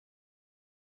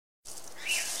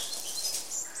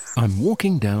I'm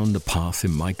walking down the path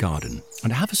in my garden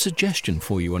and I have a suggestion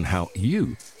for you on how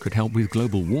you could help with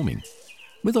global warming.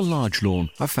 With a large lawn,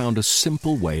 I found a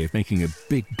simple way of making a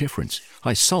big difference.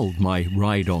 I sold my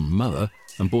ride-on mower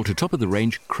and bought a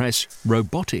top-of-the-range Cress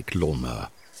robotic lawnmower.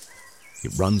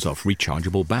 It runs off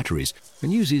rechargeable batteries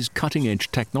and uses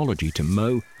cutting-edge technology to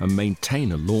mow and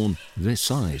maintain a lawn this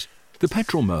size. The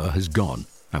petrol mower has gone,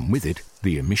 and with it,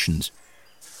 the emissions.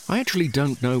 I actually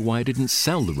don't know why I didn't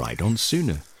sell the ride-on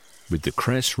sooner. With the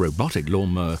Cress robotic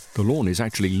lawnmower, the lawn is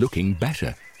actually looking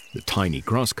better. The tiny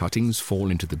grass cuttings fall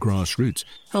into the grass roots,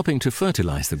 helping to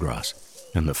fertilize the grass.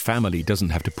 And the family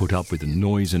doesn't have to put up with the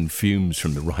noise and fumes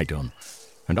from the ride-on.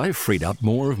 And I've freed up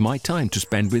more of my time to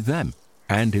spend with them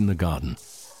and in the garden.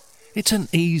 It's an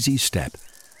easy step,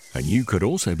 and you could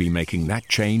also be making that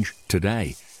change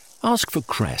today. Ask for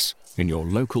Cress in your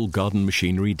local garden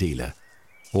machinery dealer,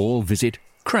 or visit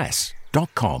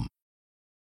cress.com.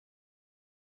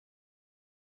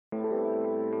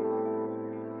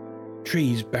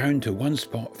 Trees bound to one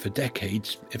spot for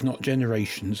decades, if not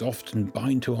generations, often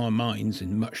bind to our minds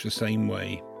in much the same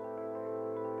way.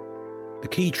 The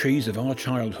key trees of our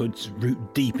childhoods root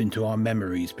deep into our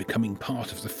memories, becoming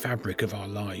part of the fabric of our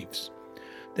lives.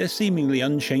 They're seemingly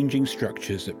unchanging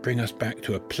structures that bring us back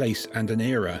to a place and an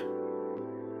era.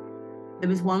 There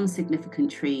was one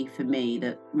significant tree for me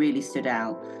that really stood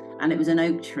out, and it was an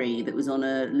oak tree that was on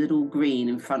a little green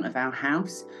in front of our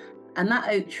house. And that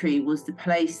oak tree was the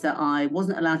place that I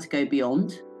wasn't allowed to go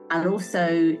beyond. And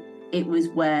also it was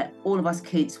where all of us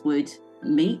kids would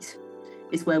meet.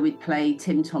 It's where we'd play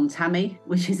Tim Tom Tammy,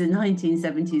 which is a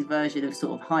 1970s version of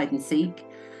sort of hide and seek.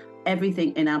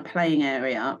 Everything in our playing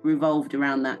area revolved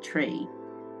around that tree.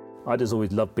 I just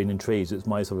always loved being in trees. It's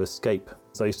my sort of escape.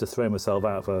 So I used to throw myself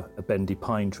out of a bendy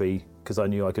pine tree because I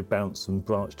knew I could bounce from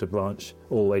branch to branch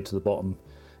all the way to the bottom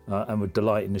and would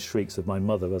delight in the shrieks of my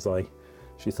mother as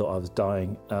she thought I was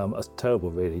dying. That's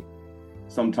terrible, really.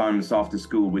 Sometimes after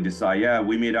school we decide,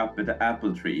 we meet up at the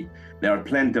apple tree. There are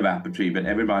plenty of apple trees, but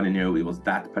everybody knew it was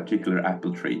that particular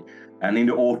apple tree. And in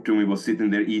the autumn we were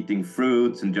sitting there eating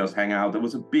fruits and just hang out. There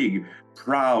was a big,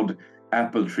 proud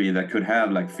apple tree that could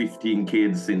have like 15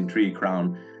 kids in tree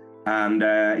crown. And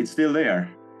it's still there.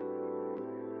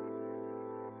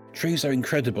 Trees are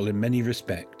incredible in many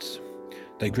respects.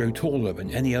 They grow taller than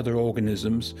any other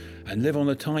organisms and live on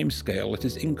a time scale that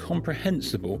is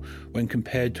incomprehensible when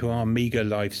compared to our meagre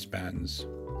lifespans.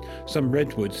 Some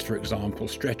redwoods, for example,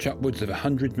 stretch upwards of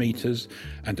 100 metres,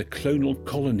 and a clonal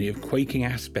colony of quaking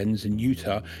aspens in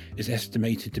Utah is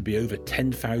estimated to be over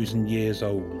 10,000 years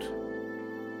old.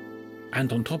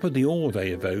 And on top of the awe they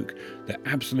evoke, they're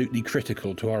absolutely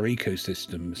critical to our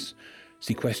ecosystems,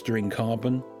 sequestering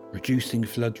carbon, reducing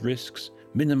flood risks,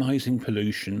 minimising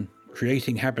pollution,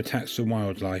 creating habitats for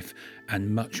wildlife,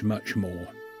 and much, much more.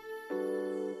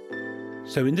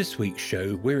 So in this week's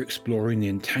show, we're exploring the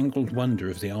entangled wonder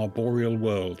of the arboreal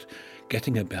world,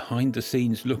 getting a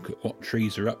behind-the-scenes look at what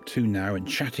trees are up to now and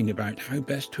chatting about how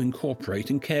best to incorporate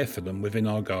and care for them within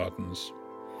our gardens.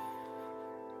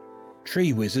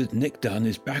 Tree wizard Nick Dunn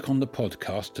is back on the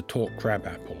podcast to talk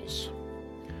crabapples.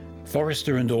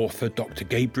 Forester and author Dr.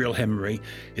 Gabriel Hemery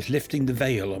is lifting the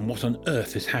veil on what on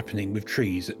earth is happening with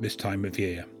trees at this time of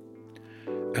year.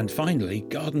 And finally,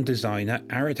 garden designer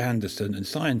Arit Anderson and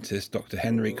scientist Dr.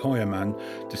 Henrik Hoyerman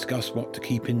discuss what to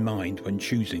keep in mind when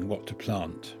choosing what to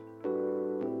plant.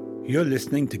 You're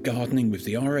listening to Gardening with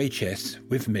the RHS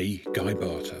with me, Guy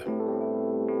Barter.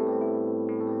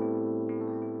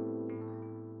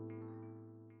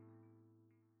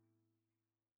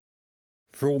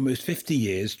 For almost 50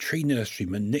 years, tree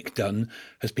nurseryman Nick Dunn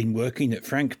has been working at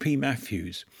Frank P.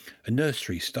 Matthews, a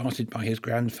nursery started by his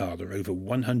grandfather over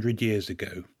 100 years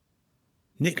ago.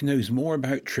 Nick knows more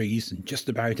about trees than just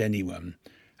about anyone,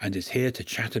 and is here to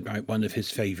chat about one of his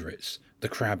favourites, the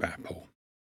crabapple.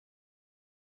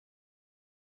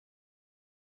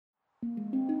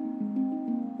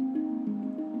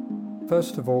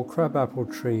 First of all, crabapple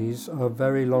trees are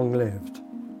very long-lived.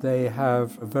 They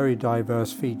have very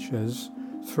diverse features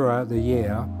throughout the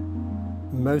year,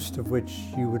 most of which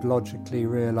you would logically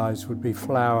realise would be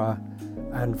flower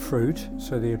and fruit,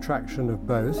 so the attraction of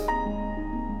both.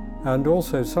 And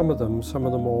also some of the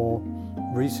more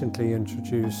recently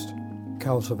introduced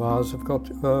cultivars have got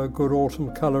a good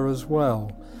autumn colour as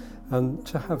well. And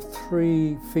to have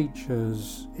three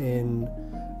features in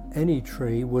any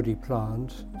tree, woody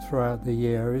plant, throughout the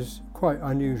year is quite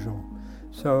unusual.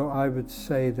 So I would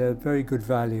say they're very good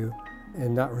value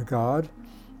in that regard.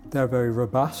 They're very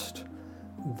robust.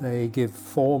 They give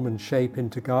form and shape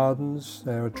into gardens.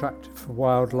 They're attractive for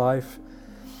wildlife.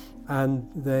 and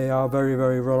they are very,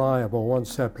 very reliable.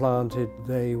 Once they're planted,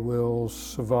 they will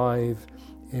survive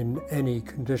in any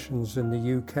conditions in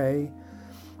the UK,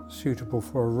 suitable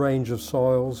for a range of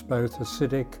soils, both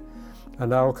acidic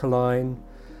and alkaline.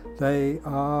 They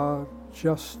are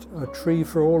just a tree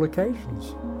for all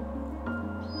occasions.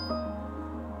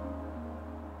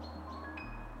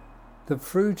 The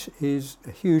fruit is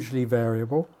hugely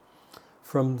variable,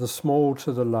 from the small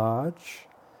to the large,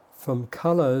 from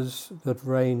colours that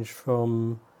range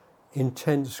from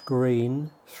intense green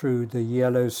through the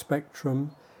yellow spectrum,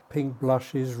 pink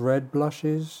blushes, red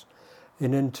blushes,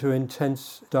 and into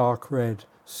intense dark red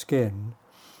skin.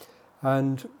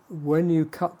 And when you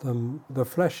cut them, the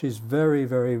flesh is very,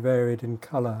 very varied in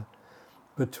colour,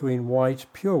 between white,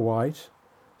 pure white,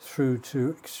 through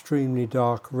to extremely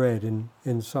dark red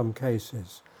in some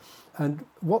cases. And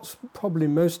what's probably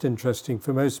most interesting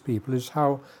for most people is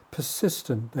how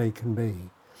persistent they can be.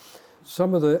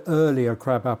 Some of the earlier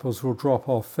crab apples will drop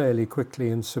off fairly quickly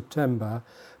in September,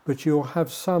 but you'll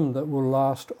have some that will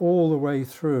last all the way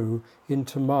through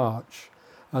into March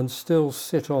and still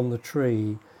sit on the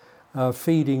tree,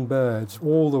 feeding birds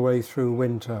all the way through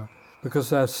winter, because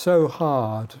they're so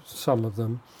hard, some of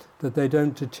them, that they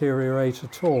don't deteriorate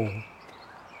at all.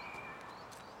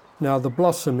 Now, the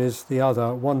blossom is the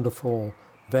other wonderful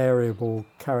variable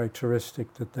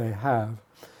characteristic that they have.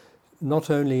 Not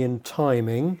only in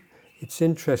timing, it's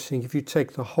interesting, if you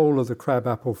take the whole of the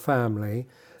crabapple family,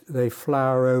 they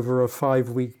flower over a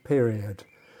 5-week period,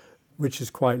 which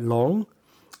is quite long,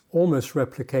 almost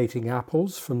replicating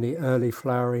apples from the early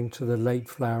flowering to the late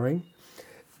flowering.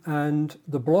 And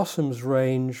the blossoms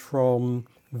range from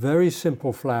very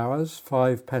simple flowers,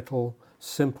 5-petal,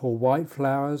 simple white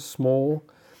flowers, small,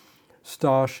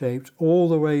 star-shaped, all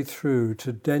the way through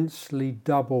to densely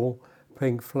double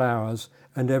pink flowers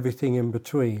and everything in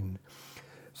between.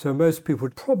 So most people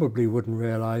probably wouldn't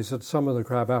realise that some of the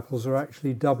crab apples are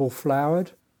actually double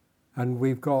flowered, and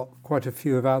we've got quite a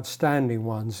few of outstanding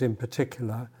ones in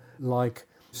particular, like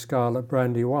Scarlet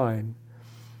Brandywine,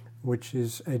 which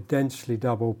is a densely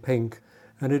double pink,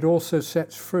 and it also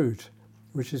sets fruit,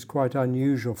 which is quite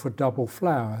unusual for double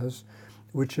flowers,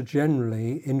 which are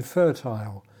generally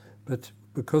infertile. But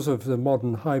because of the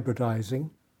modern hybridizing,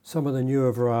 some of the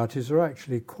newer varieties are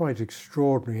actually quite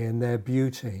extraordinary in their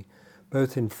beauty,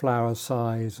 both in flower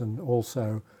size and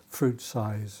also fruit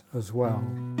size as well.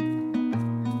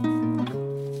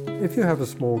 If you have a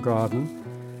small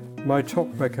garden, my top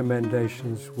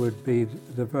recommendations would be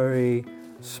the very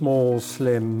small,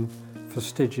 slim,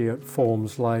 fastigiate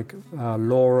forms like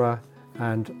Laura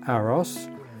and Aros.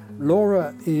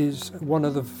 Laura is one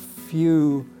of the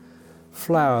few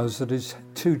flowers that is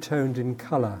two-toned in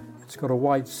colour. It's got a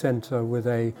white centre with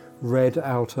a red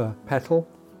outer petal.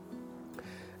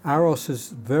 Aros is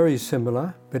very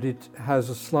similar, but it has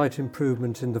a slight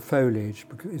improvement in the foliage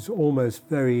because it's almost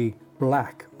very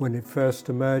black when it first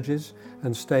emerges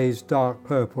and stays dark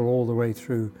purple all the way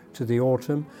through to the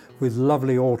autumn with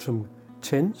lovely autumn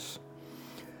tints.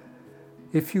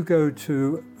 If you go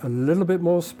to a little bit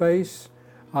more space,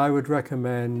 I would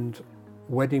recommend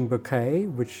Wedding Bouquet,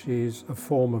 which is a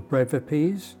form of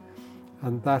brevipeas,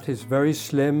 and that is very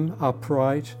slim,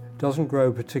 upright, doesn't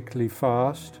grow particularly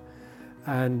fast,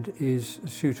 and is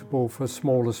suitable for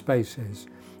smaller spaces.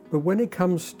 But when it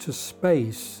comes to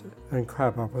space and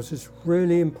crabapples, it's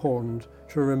really important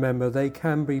to remember they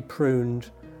can be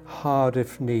pruned hard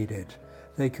if needed.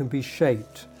 They can be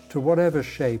shaped to whatever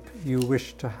shape you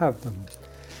wish to have them.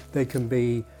 They can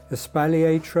be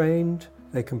espalier trained,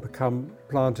 they can become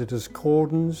planted as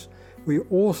cordons. We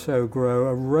also grow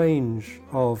a range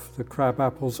of the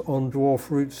crabapples on dwarf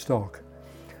rootstock.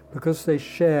 Because they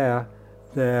share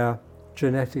their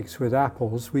genetics with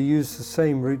apples, we use the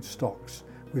same rootstocks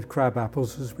with crab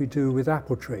apples as we do with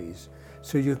apple trees.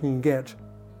 So you can get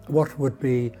what would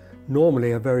be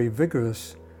normally a very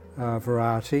vigorous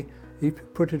variety. If you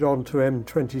put it onto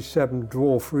M27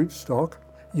 dwarf rootstock,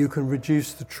 you can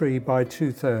reduce the tree by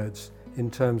 2/3 in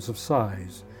terms of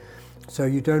size. So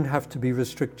you don't have to be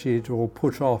restricted or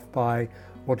put off by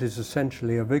what is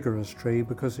essentially a vigorous tree,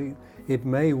 because it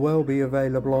may well be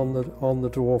available on the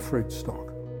dwarf rootstock.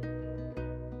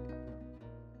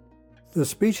 The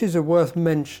species are worth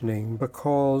mentioning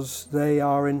because they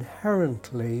are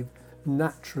inherently,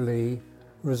 naturally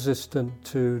resistant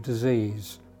to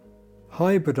disease.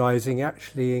 Hybridizing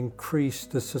actually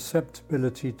increased the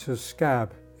susceptibility to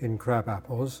scab in crab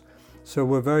apples, so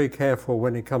we're very careful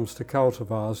when it comes to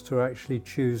cultivars to actually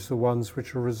choose the ones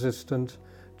which are resistant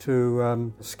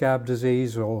to scab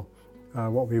disease, or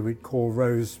what we would call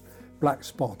rose black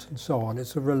spot and so on.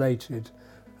 It's a related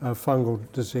fungal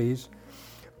disease.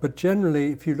 But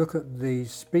generally, if you look at the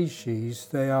species,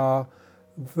 they are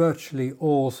virtually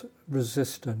all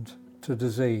resistant to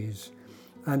disease,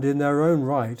 and in their own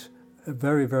right,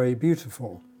 very, very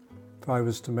beautiful. If I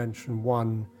was to mention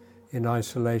one in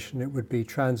isolation, it would be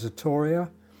Transitoria,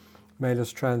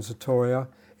 Malus transitoria.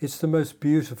 It's the most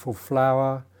beautiful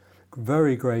flower,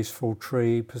 very graceful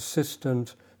tree,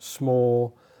 persistent,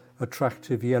 small,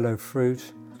 attractive yellow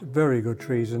fruit. Very good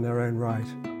trees in their own right.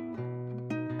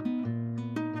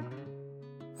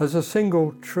 As a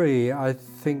single tree, I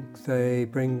think they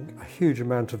bring a huge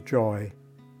amount of joy.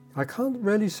 I can't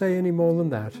really say any more than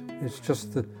that. It's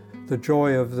just the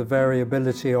joy of the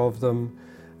variability of them,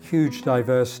 huge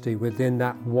diversity within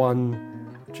that one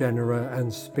genera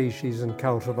and species and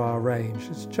cultivar range.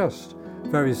 It's just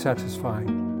very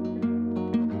satisfying.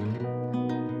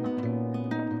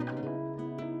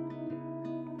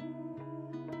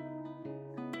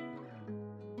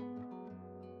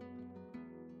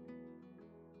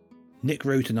 Nick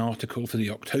wrote an article for the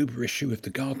October issue of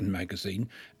the Garden magazine,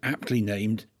 aptly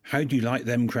named "How Do You Like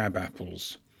Them Crab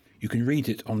Apples?" You can read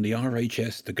it on the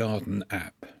RHS The Garden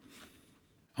app.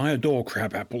 I adore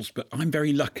crab apples, but I'm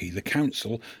very lucky. The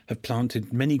council have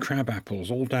planted many crab apples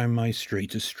all down my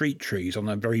street as street trees on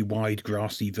a very wide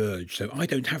grassy verge, so I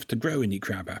don't have to grow any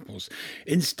crab apples.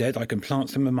 Instead, I can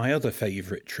plant some of my other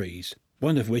favourite trees,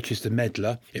 one of which is the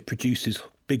medlar. It produces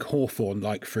big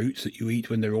hawthorn-like fruits that you eat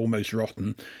when they're almost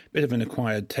rotten. Bit of an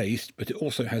acquired taste, but it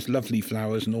also has lovely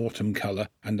flowers and autumn colour,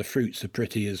 and the fruits are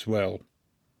pretty as well.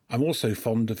 I'm also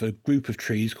fond of a group of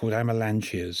trees called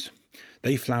amelanchias.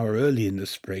 They flower early in the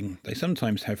spring, they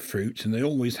sometimes have fruit, and they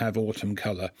always have autumn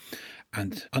colour.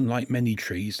 And unlike many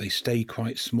trees, they stay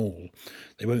quite small.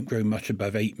 They won't grow much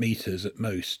above 8 metres at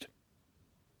most.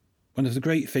 One of the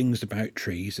great things about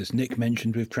trees, as Nick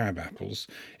mentioned with crab apples,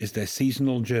 is their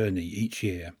seasonal journey each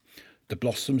year. The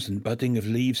blossoms and budding of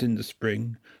leaves in the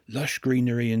spring, lush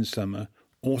greenery in summer,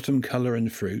 autumn colour and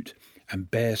fruit,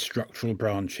 and bare structural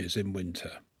branches in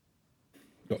winter.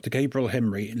 Dr. Gabriel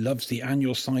Henry loves the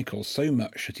annual cycle so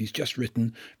much that he's just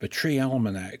written the Tree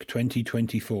Almanac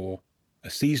 2024, a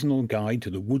seasonal guide to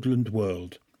the woodland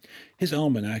world. His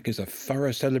almanac is a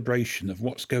thorough celebration of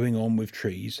what's going on with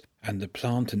trees and the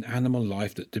plant and animal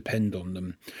life that depend on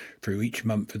them through each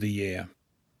month of the year.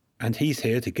 And he's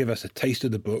here to give us a taste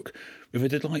of the book with a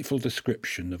delightful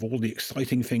description of all the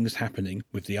exciting things happening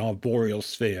with the arboreal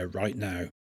sphere right now.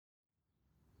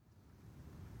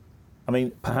 I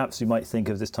mean, perhaps you might think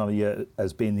of this time of year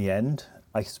as being the end.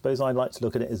 I suppose I like to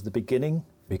look at it as the beginning,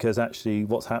 because actually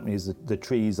what's happening is that the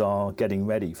trees are getting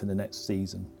ready for the next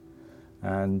season.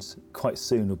 And quite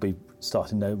soon we'll be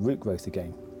starting their root growth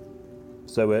again.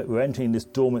 So we're entering this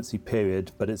dormancy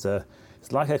period, but it's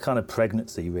like a kind of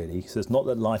pregnancy, really. So it's not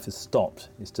that life has stopped,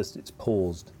 it's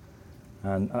paused.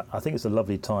 And I think it's a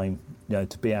lovely time,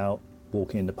 to be out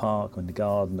walking in the park or in the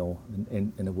garden or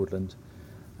in a woodland,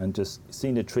 and just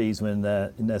seeing the trees when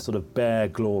they're in their sort of bare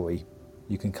glory.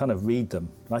 You can kind of read them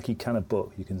like you can a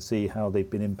book. You can see how they've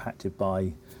been impacted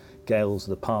by gales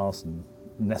of the past and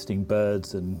nesting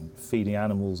birds and feeding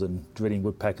animals and drilling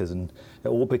woodpeckers, and it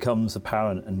all becomes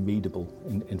apparent and readable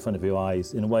in front of your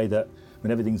eyes in a way that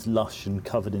when everything's lush and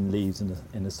covered in leaves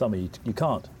in the summer, you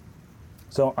can't.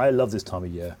 So I love this time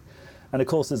of year. And of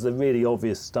course there's the really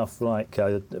obvious stuff like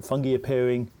fungi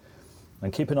appearing,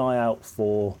 and keep an eye out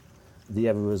for the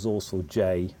ever-resourceful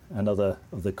jay and other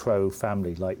of the crow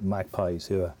family, like magpies,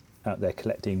 who are out there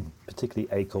collecting particularly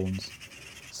acorns,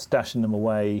 stashing them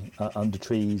away under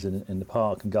trees in the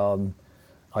park and garden,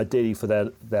 ideally for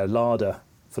their larder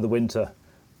for the winter,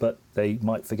 but they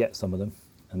might forget some of them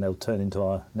and they'll turn into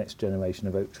our next generation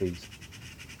of oak trees.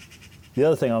 The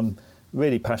other thing I'm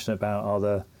really passionate about are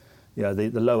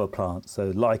the lower plants,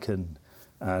 so lichen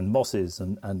and mosses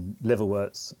and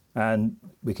liverworts, and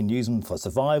we can use them for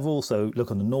survival. So look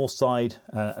on the north side,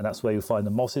 and that's where you'll find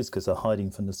the mosses because they're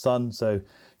hiding from the sun. So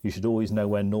you should always know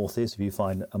where north is if you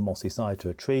find a mossy side to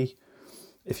a tree.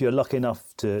 If you're lucky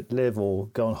enough to live or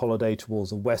go on holiday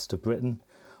towards the west of Britain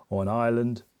or an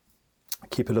island,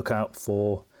 keep a lookout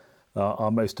for our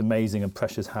most amazing and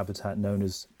precious habitat known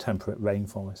as temperate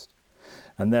rainforest.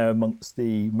 And there amongst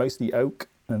mostly oak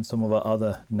and some of our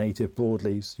other native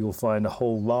broadleaves, you'll find a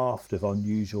whole raft of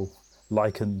unusual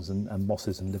lichens and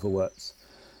mosses and liverworts.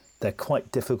 They're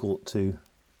quite difficult to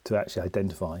actually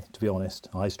identify, to be honest.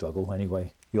 I struggle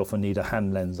anyway. You often need a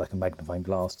hand lens like a magnifying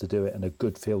glass to do it, and a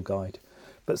good field guide.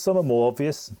 But some are more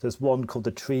obvious. There's one called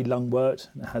the tree lungwort.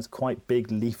 It has quite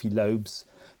big leafy lobes.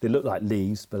 They look like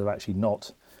leaves, but they're actually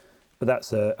not. But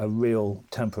that's a real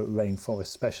temperate rainforest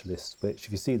specialist, which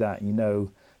if you see that, you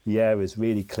know the air is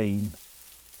really clean.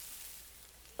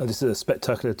 This is a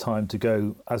spectacular time to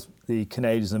go, as the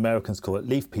Canadians and Americans call it,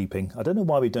 leaf peeping. I don't know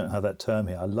why we don't have that term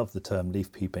here. I love the term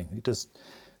leaf peeping. It's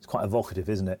quite evocative,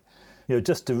 isn't it?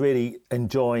 Just to really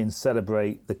enjoy and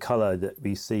celebrate the colour that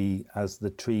we see as the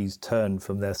trees turn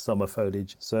from their summer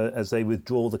foliage. So as they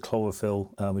withdraw the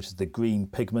chlorophyll, which is the green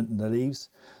pigment in the leaves,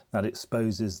 that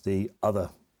exposes the other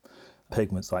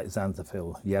pigments like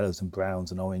xanthophyll, yellows and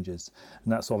browns and oranges.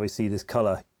 And that's why we see this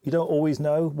colour. You don't always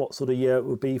know what sort of year it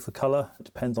would be for colour. It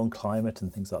depends on climate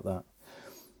and things like that.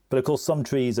 But of course, some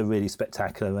trees are really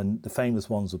spectacular, and the famous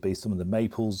ones would be some of the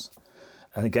maples.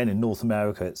 And again, in North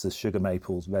America, it's the sugar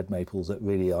maples, red maples that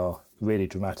really are really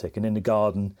dramatic. And in the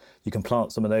garden, you can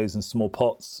plant some of those in small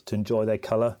pots to enjoy their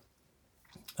colour.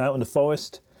 Out in the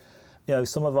forest,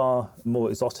 some of our more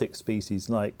exotic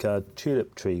species like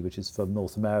tulip tree, which is from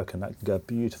North America, and that can go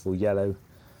beautiful yellow,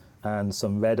 and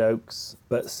some red oaks.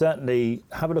 But certainly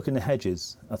have a look in the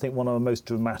hedges. I think one of the most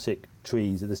dramatic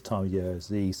trees at this time of year is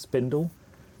the spindle.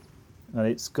 And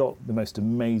it's got the most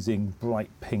amazing bright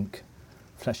pink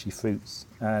fleshy fruits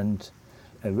and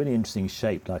a really interesting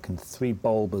shape, like in three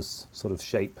bulbous sort of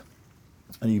shape.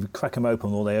 And you crack them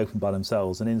open, or they open by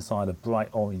themselves, and inside are bright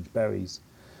orange berries.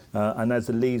 And as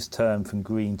the leaves turn from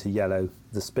green to yellow,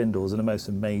 the spindles are the most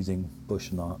amazing bush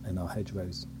in our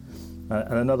hedgerows.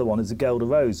 And another one is the Guelder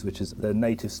rose, which is the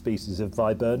native species of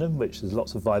viburnum, which there's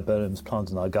lots of viburnums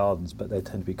planted in our gardens, but they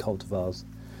tend to be cultivars.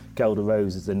 Guelder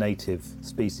rose is the native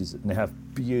species, and they have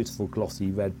beautiful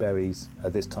glossy red berries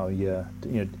at this time of year,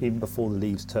 even before the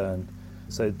leaves turn.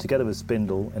 So together with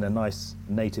spindle in a nice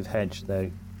native hedge,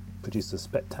 they produce a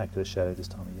spectacular show this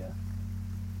time of year.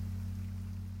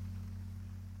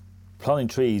 Planting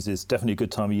trees is definitely a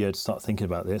good time of year to start thinking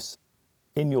about this.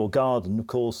 In your garden, of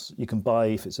course, you can buy,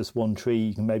 if it's just one tree,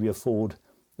 you can maybe afford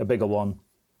a bigger one,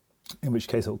 in which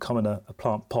case it will come in a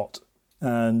plant pot.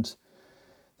 And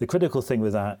the critical thing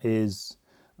with that is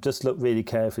just look really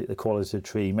carefully at the quality of the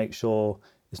tree. Make sure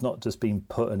it's not just been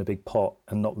put in a big pot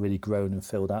and not really grown and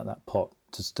filled out that pot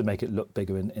just to make it look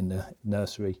bigger in the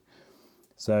nursery.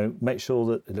 So make sure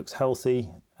that it looks healthy,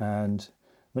 and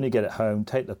when you get it home,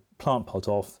 take the plant pot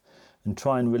off and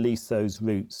try and release those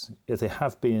roots. If they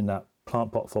have been in that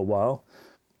plant pot for a while,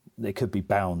 they could be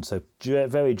bound. So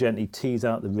very gently tease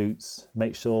out the roots.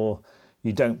 Make sure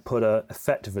you don't put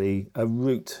effectively a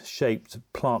root-shaped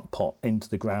plant pot into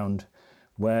the ground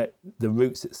where the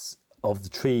roots of the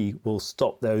tree will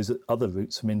stop those other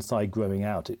roots from inside growing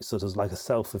out. It's sort of like a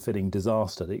self-fulfilling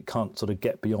disaster. It can't sort of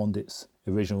get beyond its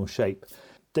original shape.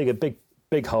 Dig a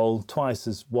big hole, twice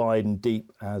as wide and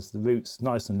deep as the roots,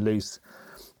 nice and loose.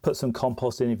 Put some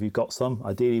compost in if you've got some,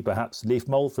 ideally perhaps leaf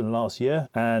mould from the last year,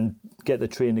 and get the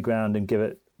tree in the ground and give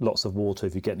it lots of water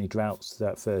if you get any droughts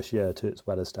that first year till it's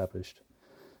well established.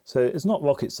 So it's not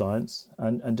rocket science,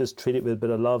 and just treat it with a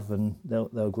bit of love and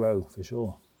they'll grow for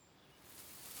sure.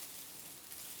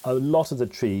 A lot of the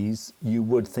trees you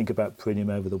would think about pruning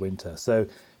over the winter. So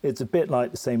it's a bit like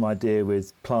the same idea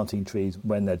with planting trees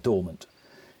when they're dormant.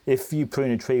 If you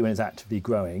prune a tree when it's actively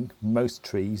growing, most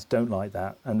trees don't like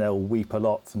that, and they'll weep a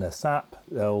lot from their sap.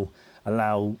 They'll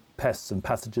allow pests and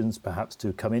pathogens perhaps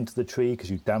to come into the tree because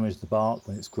you've damaged the bark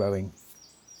when it's growing.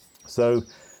 So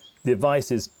the advice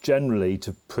is generally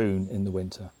to prune in the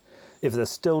winter. If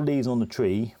there's still leaves on the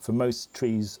tree, for most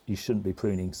trees you shouldn't be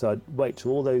pruning, so I'd wait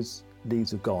till all those leaves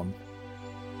have gone.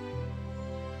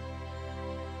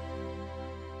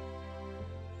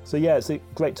 So yeah, it's a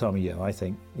great time of year, I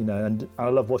think, and I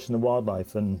love watching the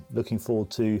wildlife and looking forward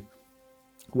to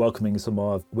welcoming some of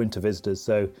our winter visitors.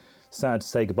 So sad to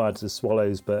say goodbye to the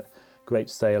swallows, but great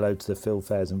to say hello to the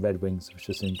filfares and redwings, which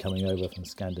are seen coming over from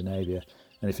Scandinavia.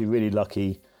 And if you're really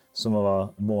lucky, some of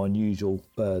our more unusual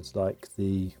birds like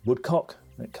the woodcock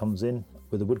that comes in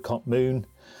with the woodcock moon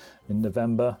in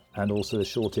November, and also the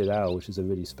short-eared owl, which is a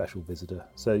really special visitor.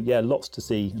 So yeah, lots to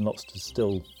see and lots to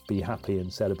still be happy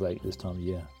and celebrate this time of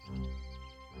year.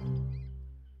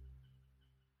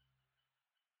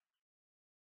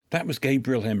 That was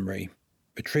Gabriel Emery.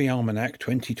 The Tree Almanac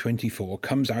 2024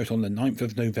 comes out on the 9th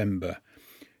of November.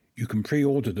 You can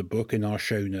pre-order the book in our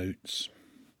show notes.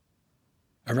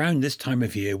 Around this time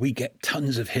of year, we get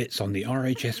tons of hits on the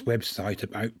RHS website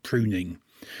about pruning.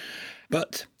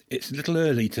 But it's a little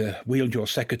early to wield your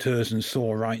secateurs and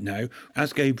saw right now.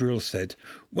 As Gabriel said,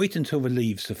 wait until the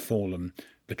leaves have fallen.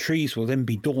 The trees will then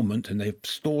be dormant and they've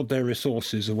stored their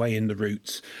resources away in the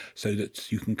roots so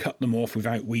that you can cut them off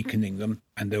without weakening them,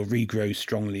 and they'll regrow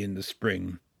strongly in the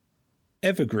spring.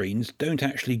 Evergreens don't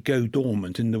actually go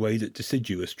dormant in the way that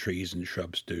deciduous trees and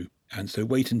shrubs do, and so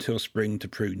wait until spring to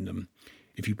prune them.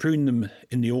 If you prune them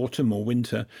in the autumn or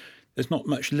winter, there's not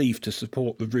much leaf to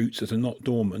support the roots that are not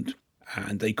dormant,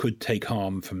 and they could take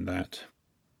harm from that.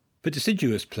 For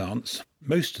deciduous plants,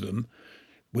 most of them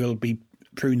will be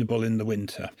prunable in the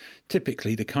winter.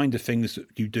 Typically, the kind of things that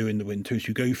you do in the winter is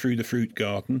you go through the fruit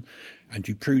garden and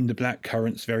you prune the black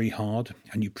currants very hard,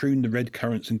 and you prune the red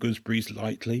currants and gooseberries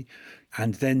lightly,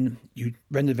 and then you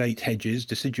renovate hedges.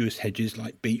 Deciduous hedges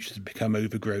like beech that have become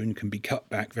overgrown can be cut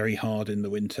back very hard in the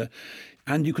winter,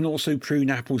 and you can also prune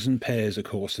apples and pears, of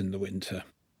course, in the winter.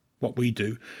 What we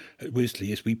do at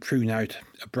Wisley is we prune out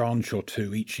a branch or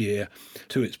two each year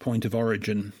to its point of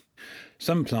origin.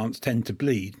 Some plants tend to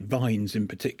bleed, vines in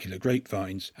particular,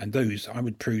 grapevines, and those I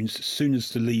would prune as soon as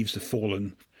the leaves have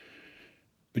fallen.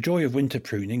 The joy of winter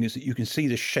pruning is that you can see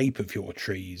the shape of your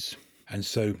trees, and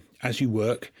so as you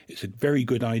work, it's a very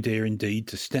good idea indeed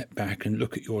to step back and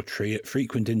look at your tree at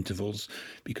frequent intervals,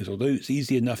 because although it's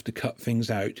easy enough to cut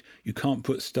things out, you can't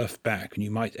put stuff back, and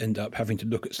you might end up having to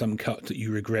look at some cut that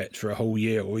you regret for a whole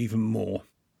year or even more.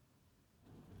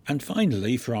 And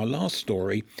finally, for our last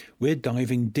story, we're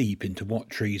diving deep into what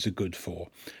trees are good for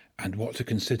and what to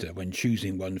consider when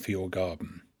choosing one for your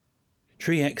garden.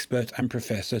 Tree expert and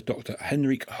professor Dr.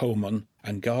 Henrik Hohmann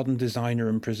and garden designer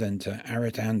and presenter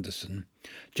Arit Anderson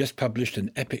just published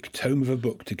an epic tome of a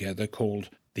book together called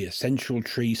The Essential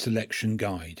Tree Selection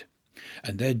Guide,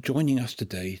 and they're joining us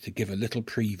today to give a little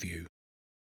preview.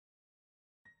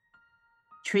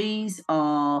 Trees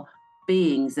are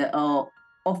beings that are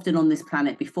often on this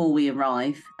planet before we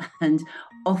arrive and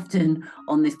often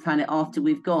on this planet after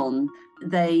we've gone.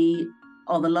 They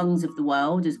are the lungs of the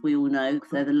world, as we all know.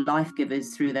 They're the life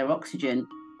givers through their oxygen.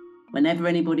 Whenever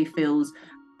anybody feels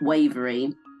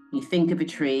wavery, you think of a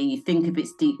tree, you think of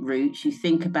its deep roots, you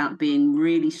think about being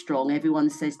really strong. Everyone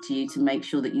says to you to make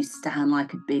sure that you stand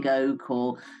like a big oak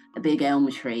or a big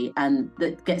elm tree, and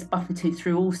that gets buffeted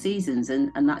through all seasons.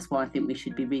 And that's why I think we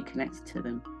should be reconnected to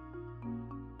them.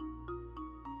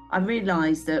 I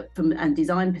realised that from a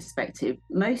design perspective,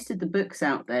 most of the books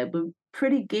out there were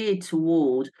pretty geared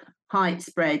toward height,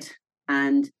 spread,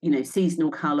 and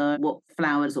seasonal colour, what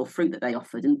flowers or fruit that they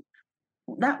offered, and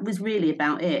that was really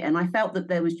about it. And I felt that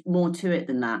there was more to it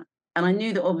than that. And I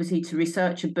knew that obviously to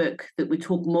research a book that would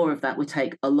talk more of that would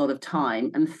take a lot of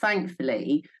time. And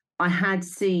thankfully, I had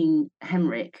seen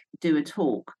Henrik do a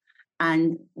talk.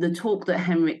 And the talk that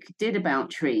Henrik did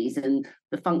about trees and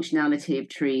the functionality of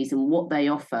trees and what they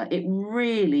offer, it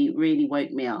really, really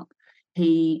woke me up.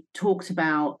 He talked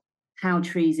about how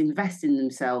trees invest in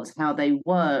themselves, how they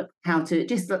work, how to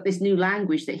just like this new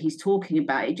language that he's talking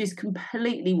about. It just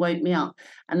completely woke me up.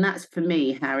 And that's for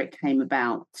me how it came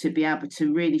about, to be able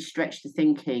to really stretch the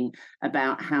thinking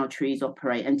about how trees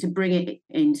operate and to bring it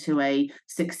into a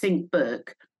succinct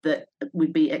book that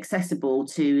would be accessible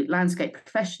to landscape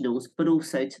professionals, but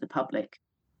also to the public.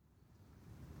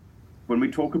 When we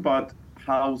talk about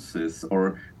houses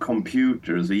or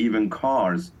computers or even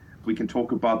cars, we can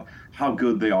talk about how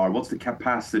good they are, what's the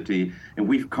capacity, and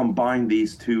we've combined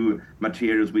these two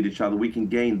materials with each other, we can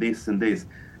gain this and this.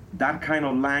 That kind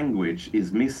of language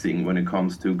is missing when it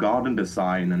comes to garden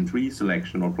design and tree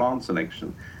selection or plant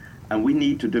selection. And we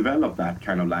need to develop that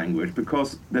kind of language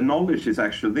because the knowledge is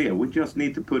actually there. We just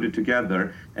need to put it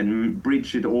together and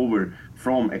bridge it over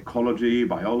from ecology,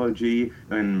 biology,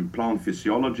 and plant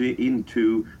physiology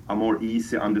into a more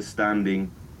easy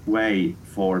understanding way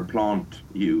for plant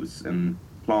use and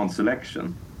plant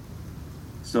selection.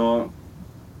 So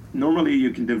normally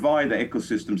you can divide the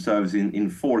ecosystem service in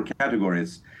 4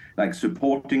 categories, like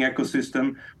supporting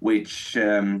ecosystem, which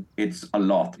it's a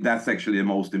lot. That's actually the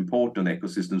most important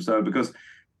ecosystem service because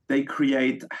they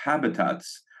create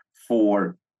habitats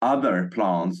for other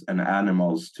plants and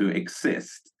animals to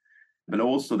exist. But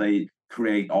also they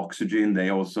create oxygen. They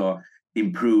also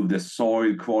improve the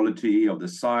soil quality of the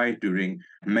site during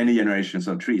many generations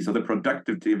of trees. So the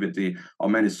productivity of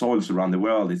many soils around the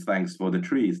world is thanks for the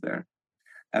trees there.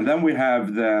 And then we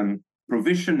have the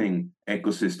provisioning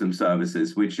ecosystem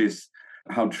services, which is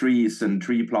how trees and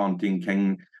tree planting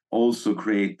can also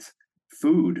create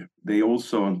food. They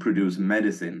also produce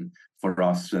medicine for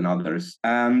us and others.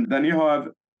 And then you have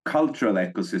cultural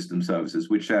ecosystem services,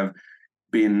 which have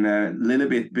been a little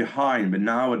bit behind, but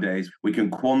nowadays we can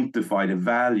quantify the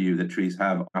value that trees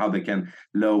have, how they can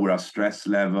lower our stress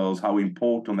levels, how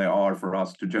important they are for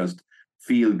us to just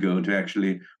feel good, to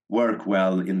actually work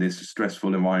well in this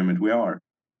stressful environment we are.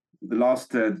 The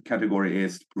last category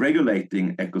is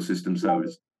regulating ecosystem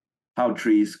service, how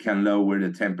trees can lower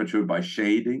the temperature by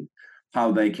shading,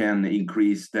 how they can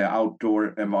increase the outdoor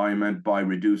environment by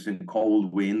reducing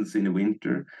cold winds in the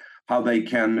winter, how they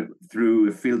can, through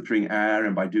filtering air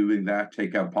and by doing that,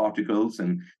 take out particles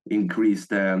and increase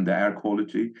the air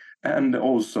quality, and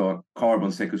also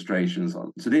carbon sequestration.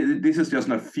 So this is just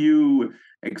a few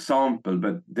examples,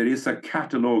 but there is a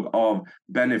catalog of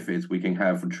benefits we can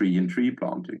have for tree and tree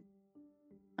planting.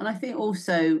 And I think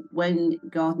also when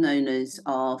garden owners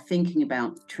are thinking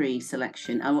about tree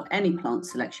selection or any plant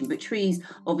selection, but trees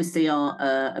obviously are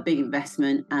a big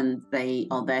investment and they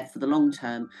are there for the long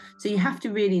term. So you have to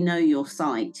really know your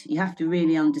site. You have to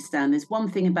really understand there's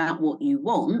one thing about what you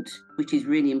want, which is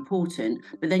really important,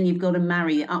 but then you've got to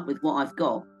marry it up with what I've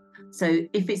got. So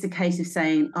if it's a case of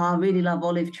saying, I really love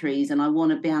olive trees and I want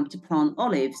to be able to plant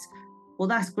olives, well,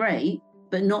 that's great.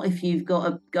 But not if you've got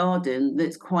a garden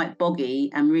that's quite boggy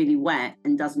and really wet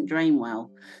and doesn't drain well.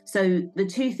 So the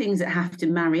two things that have to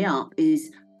marry up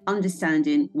is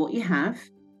understanding what you have,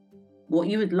 what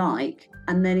you would like,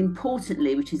 and then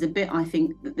importantly, which is a bit I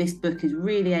think that this book is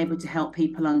really able to help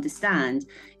people understand,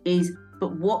 is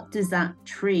but what does that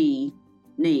tree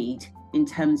need in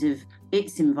terms of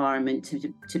its environment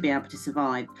to be able to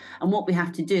survive? And what we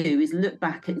have to do is look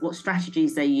back at what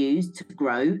strategies they use to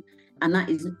grow. And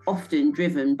that is often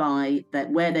driven by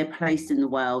where they're placed in the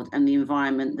world and the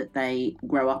environment that they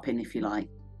grow up in, if you like.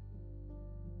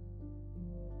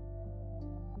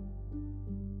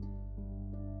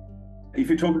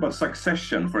 If you talk about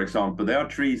succession, for example, there are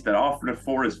trees that after the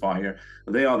forest fire,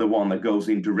 they are the one that goes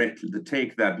in directly to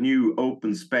take that new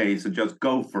open space and just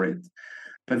go for it.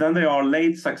 But then there are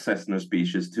late successional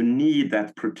species who need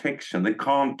that protection. They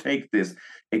can't take this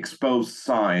exposed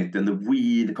site and the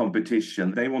weed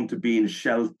competition. They want to be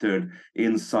sheltered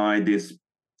inside this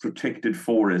protected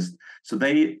forest. So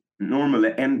they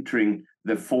normally entering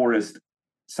the forest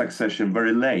succession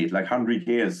very late, like 100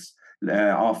 years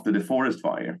after the forest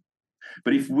fire.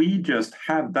 But if we just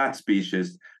have that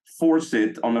species, force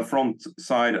it on the front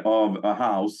side of a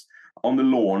house, on the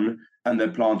lawn, and the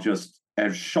plant just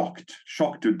shocked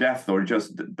to death or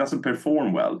just doesn't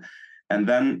perform well. And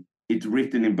then it's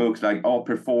written in books like, oh,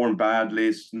 perform badly,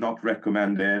 it's not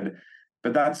recommended.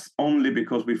 But that's only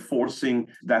because we're forcing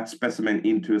that specimen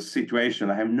into a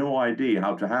situation I have no idea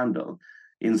how to handle.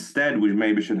 Instead, we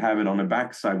maybe should have it on the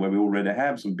backside where we already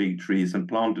have some big trees and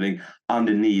planting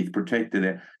underneath, protected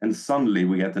it, and suddenly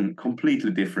we get a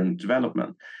completely different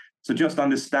development. So just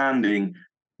understanding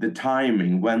the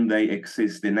timing when they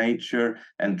exist in nature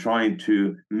and trying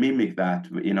to mimic that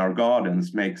in our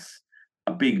gardens makes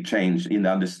a big change in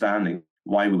the understanding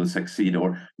why we will succeed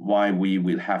or why we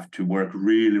will have to work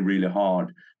really, really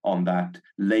hard on that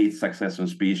late succession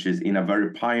species in a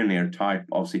very pioneer type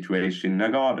of situation in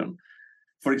a garden.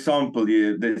 For example,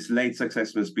 this late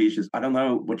successful species, I don't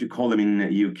know what you call them in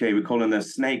the UK, we call them the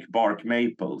snake bark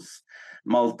maples.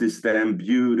 Multi-stem,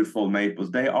 beautiful maples.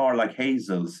 They are like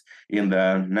hazels in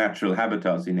the natural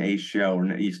habitats in Asia or in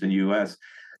the eastern US.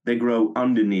 They grow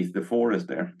underneath the forest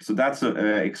there. So that's an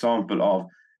example of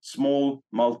small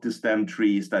multi-stem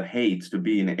trees that hate to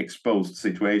be in an exposed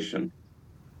situation.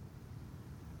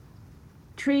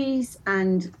 Trees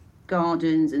and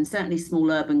gardens, and certainly small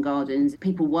urban gardens,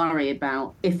 people worry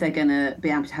about if they're going to be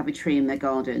able to have a tree in their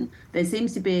garden. There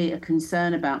seems to be a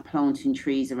concern about planting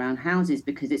trees around houses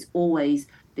because it's always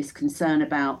this concern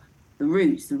about the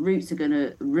roots. The roots are going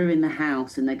to ruin the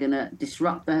house and they're going to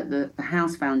disrupt the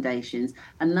house foundations.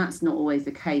 And that's not always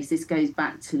the case. This goes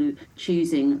back to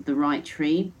choosing the right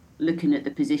tree, looking at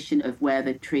the position of where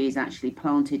the tree is actually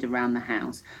planted around the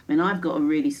house. I mean, I've got a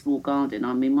really small garden.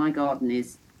 I mean, my garden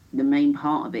is, the main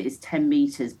part of it is 10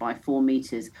 meters by 4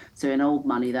 meters. So in old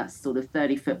money, that's sort of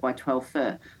 30 foot by 12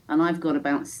 foot. And I've got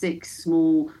about 6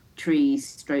 small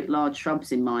trees, large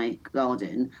shrubs in my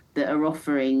garden that are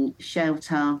offering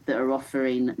shelter, that are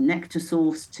offering nectar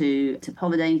source to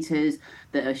pollinators,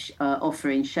 that are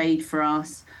offering shade for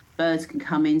us. Birds can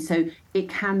come in. So it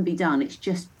can be done. It's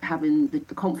just having the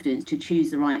confidence to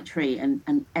choose the right tree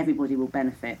and everybody will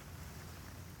benefit.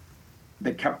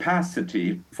 The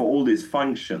capacity for all these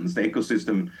functions, the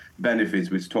ecosystem benefits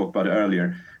we talked about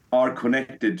earlier, are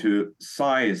connected to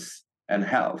size and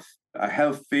health. A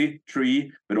healthy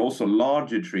tree, but also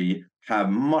larger tree, have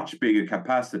much bigger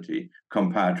capacity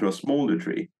compared to a smaller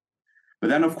tree. But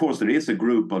then, of course, there is a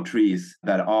group of trees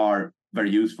that are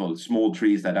very useful, small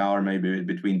trees that are maybe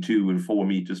between 2 and 4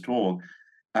 meters tall.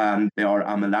 And there are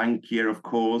amelanchier, of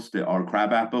course, there are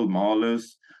crabapple,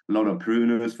 malus, a lot of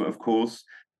prunus, of course,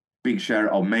 big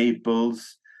share of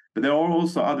maples, but there are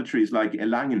also other trees like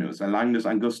Elanginus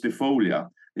angustifolia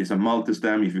is a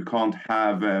multi-stem. If you can't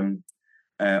have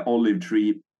olive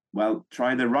tree, well,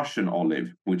 try the Russian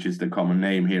olive, which is the common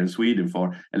name here in Sweden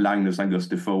for Elanginus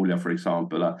angustifolia, for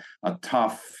example, a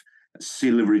tough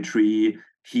silvery tree,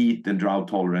 heat and drought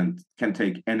tolerant, can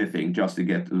take anything just to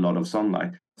get a lot of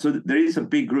sunlight. So there is a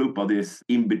big group of this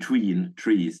in-between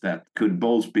trees that could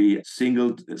both be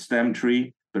single stem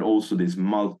tree, but also this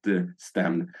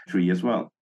multi-stem tree as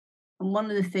well. And one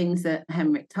of the things that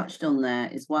Henrik touched on there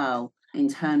as well, in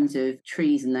terms of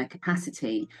trees and their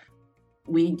capacity,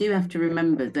 we do have to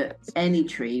remember that any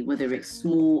tree, whether it's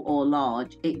small or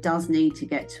large, it does need to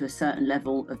get to a certain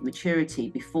level of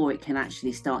maturity before it can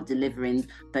actually start delivering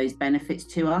those benefits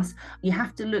to us. You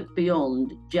have to look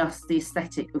beyond just the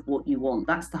aesthetic of what you want.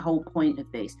 That's the whole point of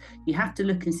this. You have to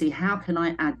look and see, how can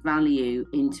I add value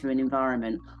into an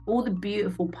environment? All the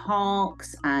beautiful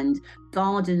parks and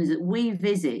gardens that we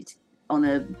visit on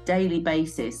a daily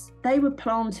basis, they were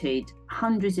planted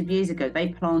hundreds of years ago. They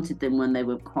planted them when they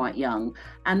were quite young.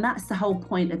 And that's the whole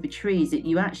point of a tree, is that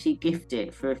you actually gift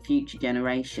it for a future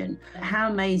generation. How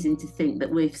amazing to think that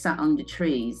we've sat under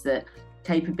trees that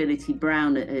Capability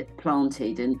Brown had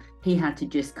planted, and he had to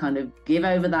just kind of give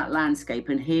over that landscape,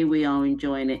 and here we are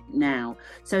enjoying it now.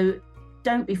 So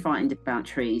don't be frightened about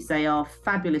trees. They are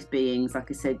fabulous beings.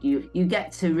 Like I said, you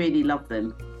get to really love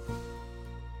them.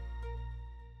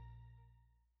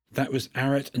 That was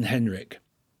Aret and Henrik.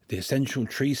 The Essential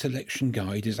Tree Selection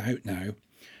Guide is out now,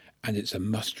 and it's a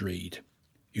must-read.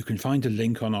 You can find a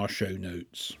link on our show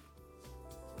notes.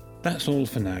 That's all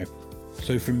for now.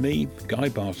 So from me, Guy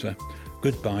Barter,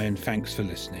 goodbye and thanks for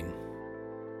listening.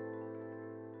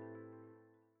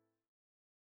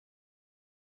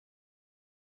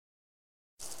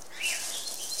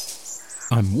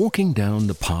 I'm walking down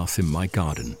the path in my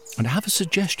garden, and I have a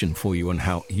suggestion for you on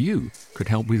how you could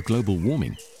help with global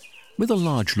warming. With a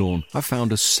large lawn, I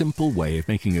found a simple way of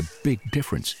making a big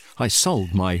difference. I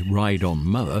sold my ride-on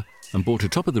mower and bought a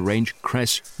top-of-the-range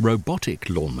Cress robotic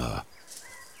lawnmower.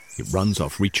 It runs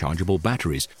off rechargeable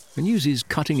batteries and uses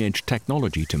cutting-edge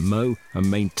technology to mow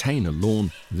and maintain a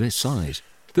lawn this size.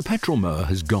 The petrol mower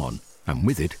has gone, and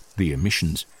with it, the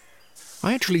emissions.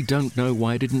 I actually don't know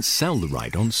why I didn't sell the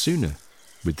ride-on sooner.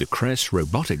 With the Cress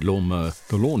robotic lawnmower,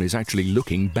 the lawn is actually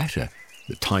looking better.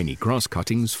 The tiny grass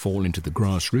cuttings fall into the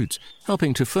grass roots,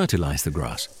 helping to fertilize the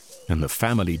grass. And the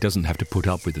family doesn't have to put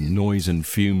up with the noise and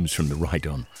fumes from the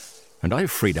ride-on. And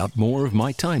I've freed up more of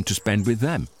my time to spend with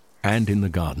them and in the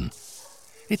garden.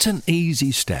 It's an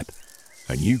easy step,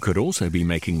 and you could also be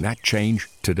making that change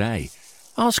today.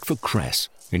 Ask for Cress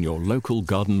in your local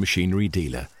garden machinery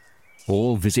dealer,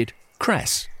 or visit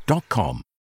cress.com.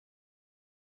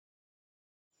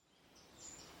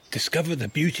 Discover the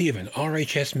beauty of an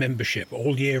RHS membership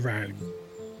all year round.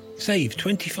 Save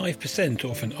 25%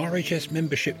 off an RHS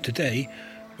membership today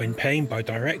when paying by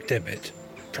direct debit.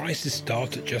 Prices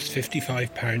start at just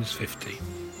 £55.50.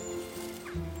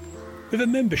 With a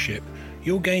membership,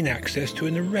 you'll gain access to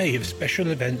an array of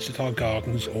special events at our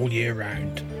gardens all year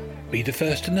round. Be the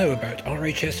first to know about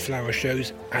RHS flower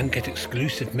shows and get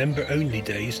exclusive member-only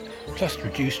days, plus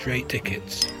reduced rate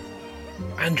tickets.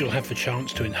 And you'll have the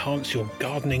chance to enhance your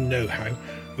gardening know-how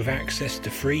with access to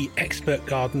free expert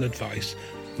garden advice,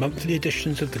 monthly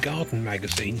editions of the Garden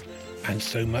magazine, and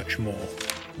so much more.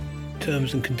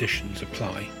 Terms and conditions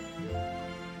apply.